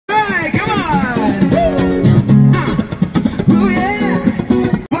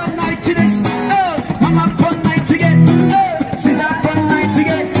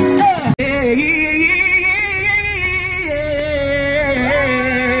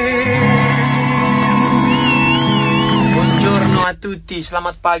Tutti,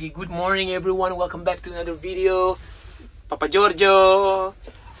 selamat pagi, good morning everyone, welcome back to another video. Papa Giorgio,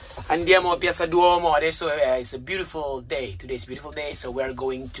 andiamo a Piazza Duomo. Adesso it's a beautiful day, today's a beautiful day, so we're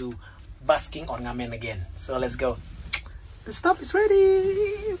going to Busking or Ngamen again. So let's go. The stuff is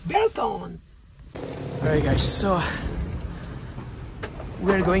ready, belt on. Alright guys, so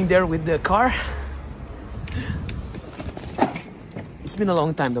we're going there with the car. It's been a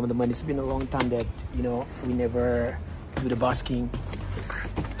long time, teman-teman. It's been a long time that, you know, we never do the busking.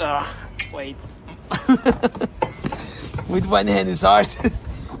 Wait. With one hand is hard.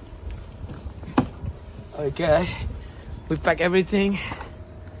 Okay. We pack everything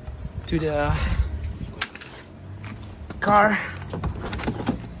to the car.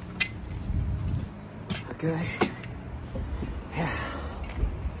 Okay. Yeah.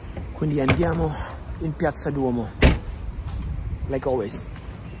 Quindi andiamo in Piazza Duomo. Like always.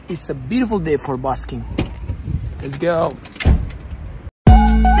 It's a beautiful day for busking. Let's go.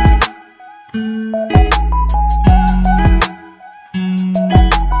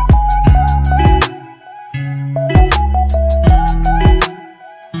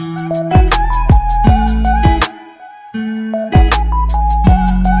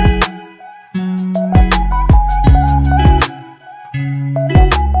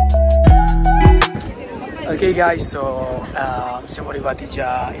 Okay guys, so siamo arrivati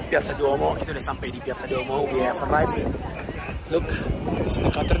già in Piazza Duomo. Ito na sampai di Piazza Duomo. We have arrived in, look, this is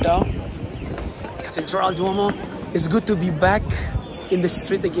the Cathedral Duomo. It's good to be back in the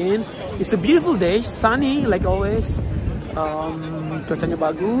street again. It's a beautiful day, sunny like always. Cuacanya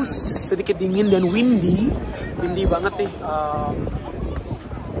bagus, sedikit dingin dan windy banget nih.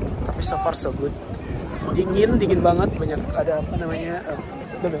 Tapi so far so good. Dingin banget, banyak ada apa namanya?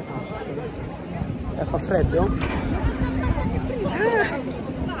 Eva Freddo.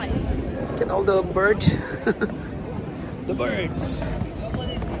 Look at all the birds. The birds.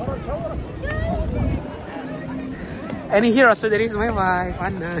 And here also there is my wife,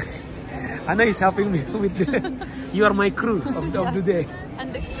 Anna. Anna is helping me with the, you are my crew of the day. And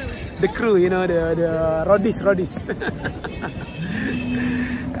the crew. The crew, you know, the rodis.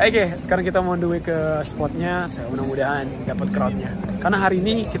 Oke, sekarang kita mau on the way ke spotnya. Mudah-mudahan dapat crowdnya. Karena hari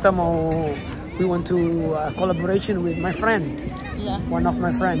ini kita mau, we want to collaboration with my friend. Yeah. One of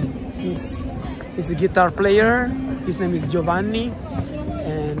my friend. He's a guitar player. His name is Giovanni.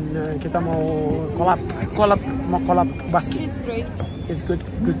 And kita mau collab busking. He's great. He's good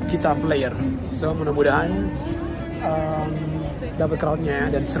guitar player. So mudah-mudahan dapat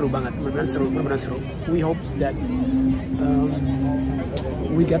crowdnya dan seru banget. Benar-benar seru. We hope that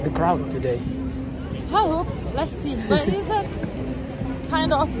we get the crowd today. I hope. Let's see. But it's a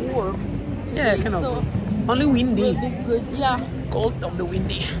kind of warm. Yeah, kind of. So only windy. Will be good. Yeah. Cold of the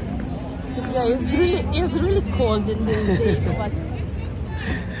windy. Yeah, it's really cold in these days, but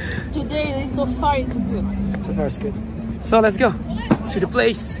today so far it's good. So far it's good. So let's go to the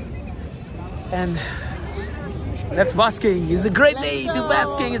place and let's busking. It's a great day to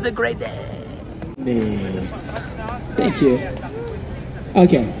busking. It's a great day. Thank you.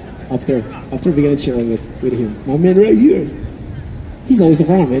 Okay, after we're gonna chill with him. My man right here. He's always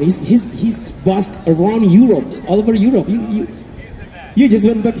around, man. He's busked around Europe, all over Europe. You just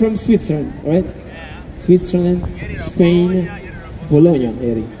went back from Switzerland, right? Switzerland, Spain, Bologna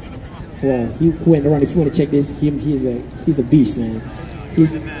area. Wow, he went around. If you want to check this, he's a beast, man.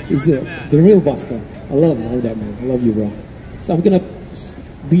 He's the real busker. I love that, man. I love you, bro. So I'm gonna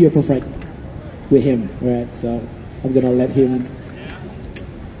be your perfect with him, right? So I'm gonna let him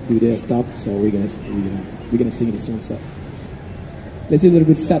do their stuff. So we're gonna sing this song. So let's do a little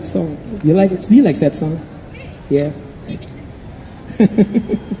bit sad song. Do you like sad song? Yeah.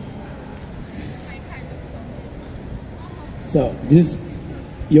 So this is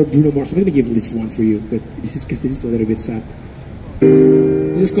your Bruno Mars. I'm gonna give this one for you, but this is because this is a little bit sad.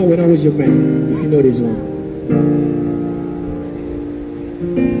 This is called When I Was Your Man. If you know this one.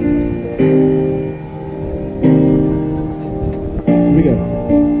 Here we go.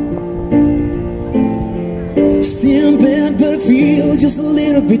 Still bad, but I feel just a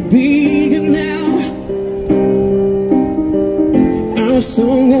little bit bigger now. Our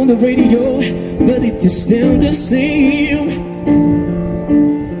song on the radio, but it just sounds the same.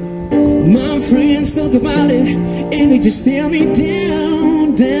 My friends talk about it, and they just tear me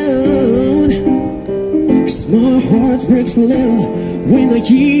down. Cause my heart breaks a little When I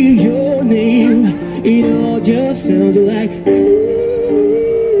hear your name, it all just sounds like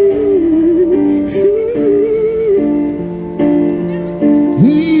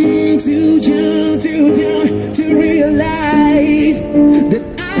too young to realize that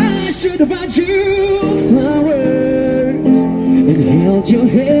I should have bought you flowers and held your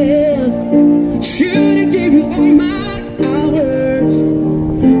hand. Should have gave you all my hours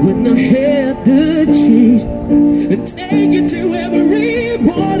when I had the chance and take you to every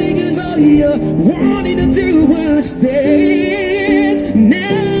party, 'cause all you wanted to do was dance.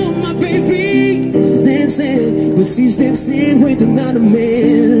 Now my baby's dancing, but she's dancing with another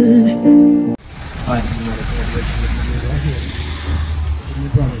man. Alright, this is another collaboration with me right here. Give me a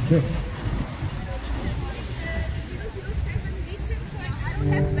brother, Joe.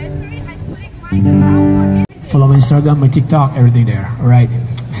 Follow my Instagram, my TikTok, everything there. Alright.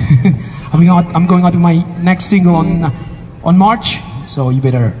 I'm going out to my next single on March, so you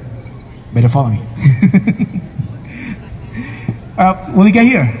better follow me. Will you get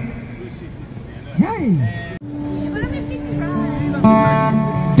here? Yay.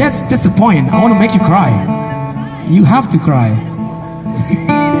 That's the point. I want to make you cry. You have to cry.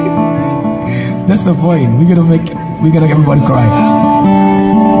 That's the point. We're gonna make everybody cry.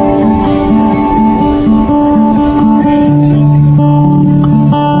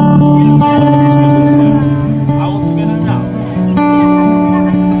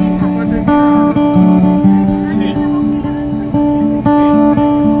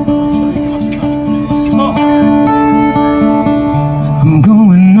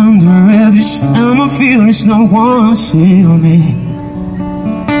 There's no one to feel me.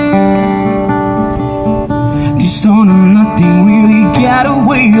 This all or nothing really got a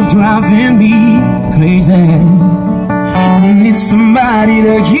way of driving me crazy. I need somebody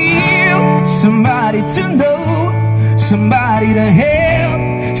to heal, somebody to know, somebody to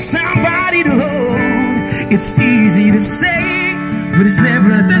help, somebody to hold. It's easy to say, but it's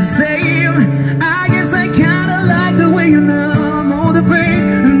never the same. I guess I kinda like the way you numb all the pain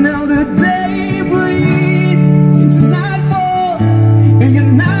and now the day.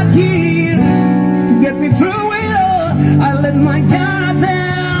 My guard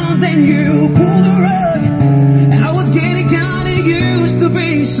down, then you pull the rug. I was getting kinda used to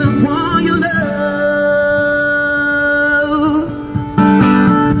being someone you love.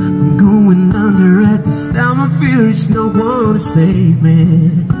 I'm going under at this time. I fear there's no one to save me.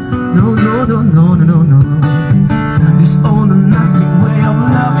 No, no, no, no, no, no, no. This all or nothing way of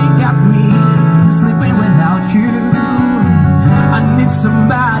loving got me sleeping without you. I need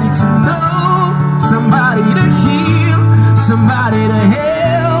somebody to know, somebody to heal, somebody to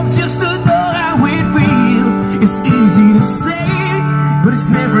help, just to know how it feels. It's easy to say, but it's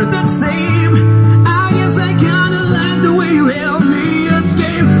never the same. I guess I kinda like the way you help me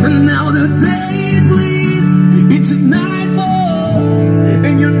escape. And now the days bleed into nightfall,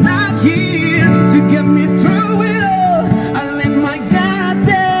 and you're not here to get me through it all. I let my guard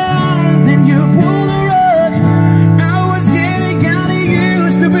down, then you pull the rug. I was getting kinda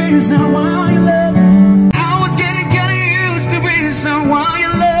used to being someone you love. Someone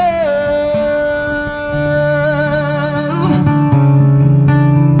you love.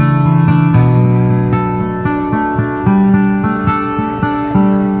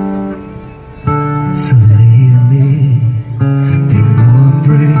 So lately, they're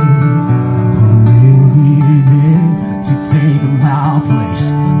wondering who will be there to take my place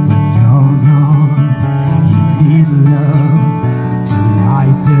when you're gone. You need love to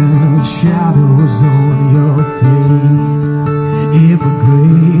light the shadows on your face. If a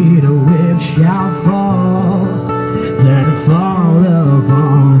greater wave shall fall, let it fall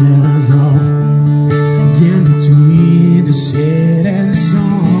upon us all. Then between the sad and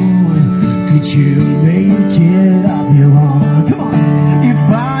song, could you make it up your own? Come on! If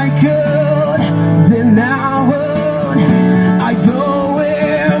I could, then I would. I go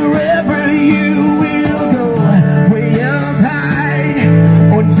wherever you will go, way up high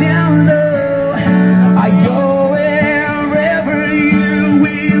or down low. I go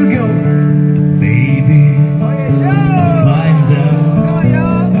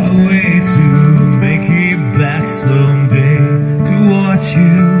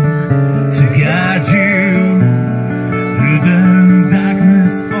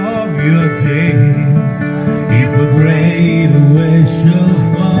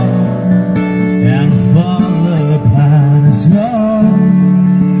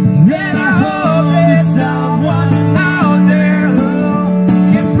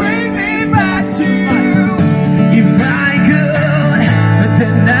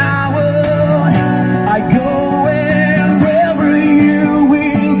I go wherever you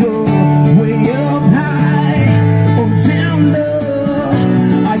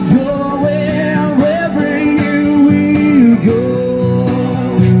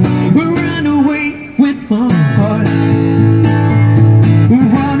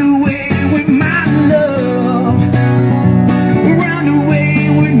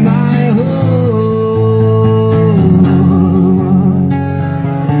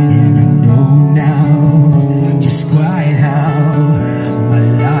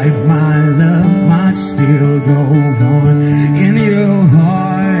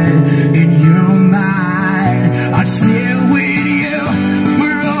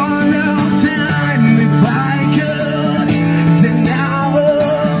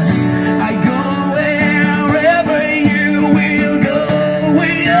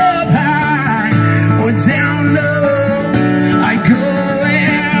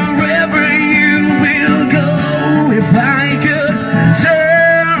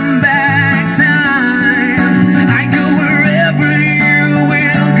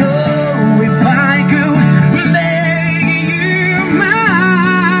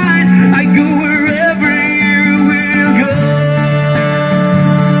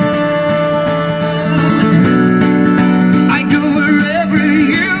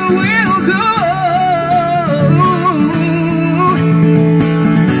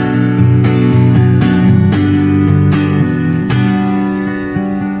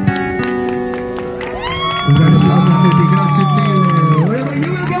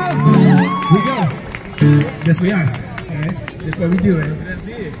That's we are. Alright? That's what we do, man.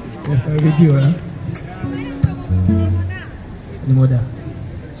 That's what we do, huh? Ini mudah.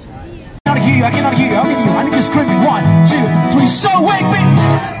 I cannot hear you. I need to scream it. 1, 2, 3, so wake me.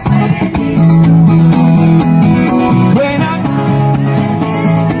 When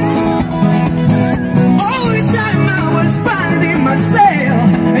all this time I was finding myself,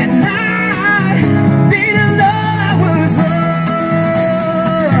 and I didn't know I was lost.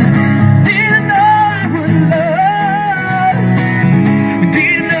 Didn't know I was lost.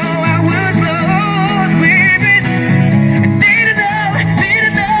 Didn't know I was lost, baby. Didn't know.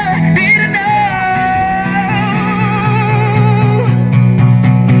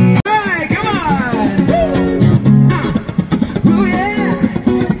 Right, come on. Ooh, yeah.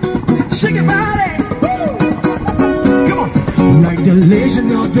 Shake your body. Come on. Like the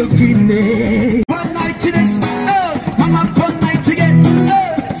legend of the Phoenix. One night to this, I'm up one night to get,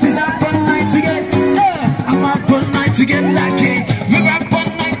 since I'm one night to get, I'm up one night to get lucky. You're up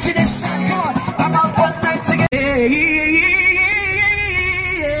one night to this, come on, I'm up one night to get.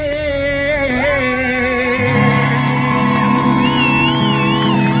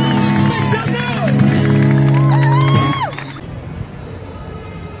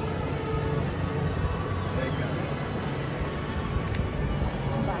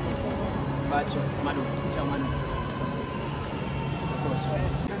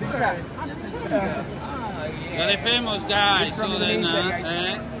 Very famous guy. So then,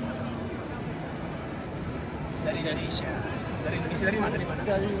 Dari Indonesia. Dari Indonesia dari mana?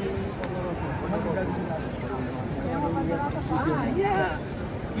 Ah iya.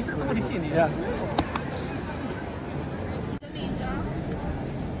 Bisa ketemu di sini ya.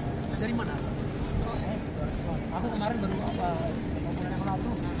 Dari mana asal? Aku kemarin baru bulan yang lalu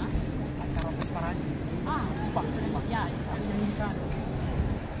acara Pesparani. Lupa. Ya, aku yang di sana.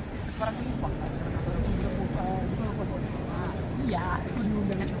 Pesparani lupa. Iya, itu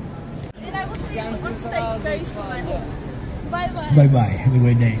diundang. And I will see you on stage very soon, I hope. Bye bye. Bye bye. Have a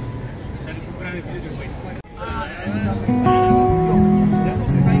great day.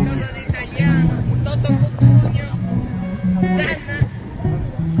 Qualcosa di italiano, Toto Cutugno,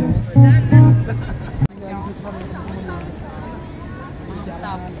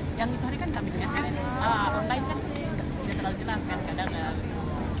 Gianna. Yang itu hari kan kami dengan kan online kan tidak terlalu jelas kan kadang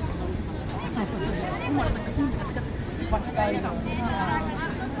mau datang ke sini dekat pas sekali.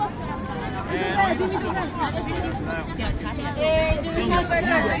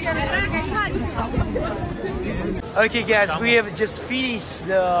 Okay guys, we have just finished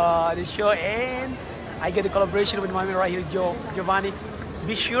the show and I get a collaboration with my man right here, Giovanni.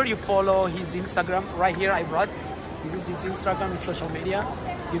 Be sure you follow his Instagram right here. I brought this is his Instagram, his social media.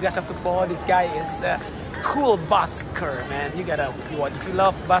 You guys have to follow. This guy is a cool busker, man. You gotta if you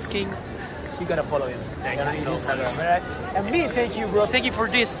love busking, you gotta follow him. Thank you so Instagram, much. Right? And me, thank you, bro. Thank you for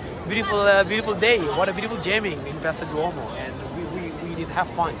this beautiful day. What a beautiful jamming in Piazza Duomo, and we did have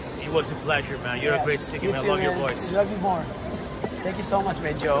fun. it was a pleasure, man. You're a great singer, man. I love your voice. Love you more. Thank you so much,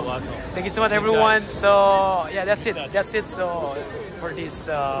 man, Joe. You're welcome. Thank you so much, Thanks, everyone. guys. So yeah, that's it. That's it. So for this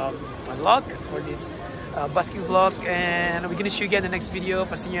vlog, for this busking vlog, and we're gonna see you again in the next video.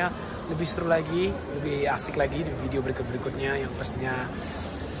 Pastinya lebih seru lagi, lebih asik lagi di video berikutnya yang pastinya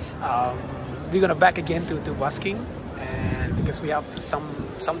we're gonna back again to busking, and because we have some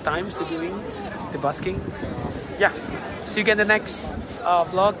times to doing the busking. So yeah, see you again in the next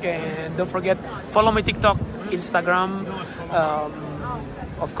vlog, and don't forget follow my TikTok, Instagram,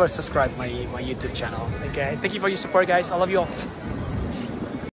 of course subscribe my YouTube channel. Okay, thank you for your support, guys. I love you all.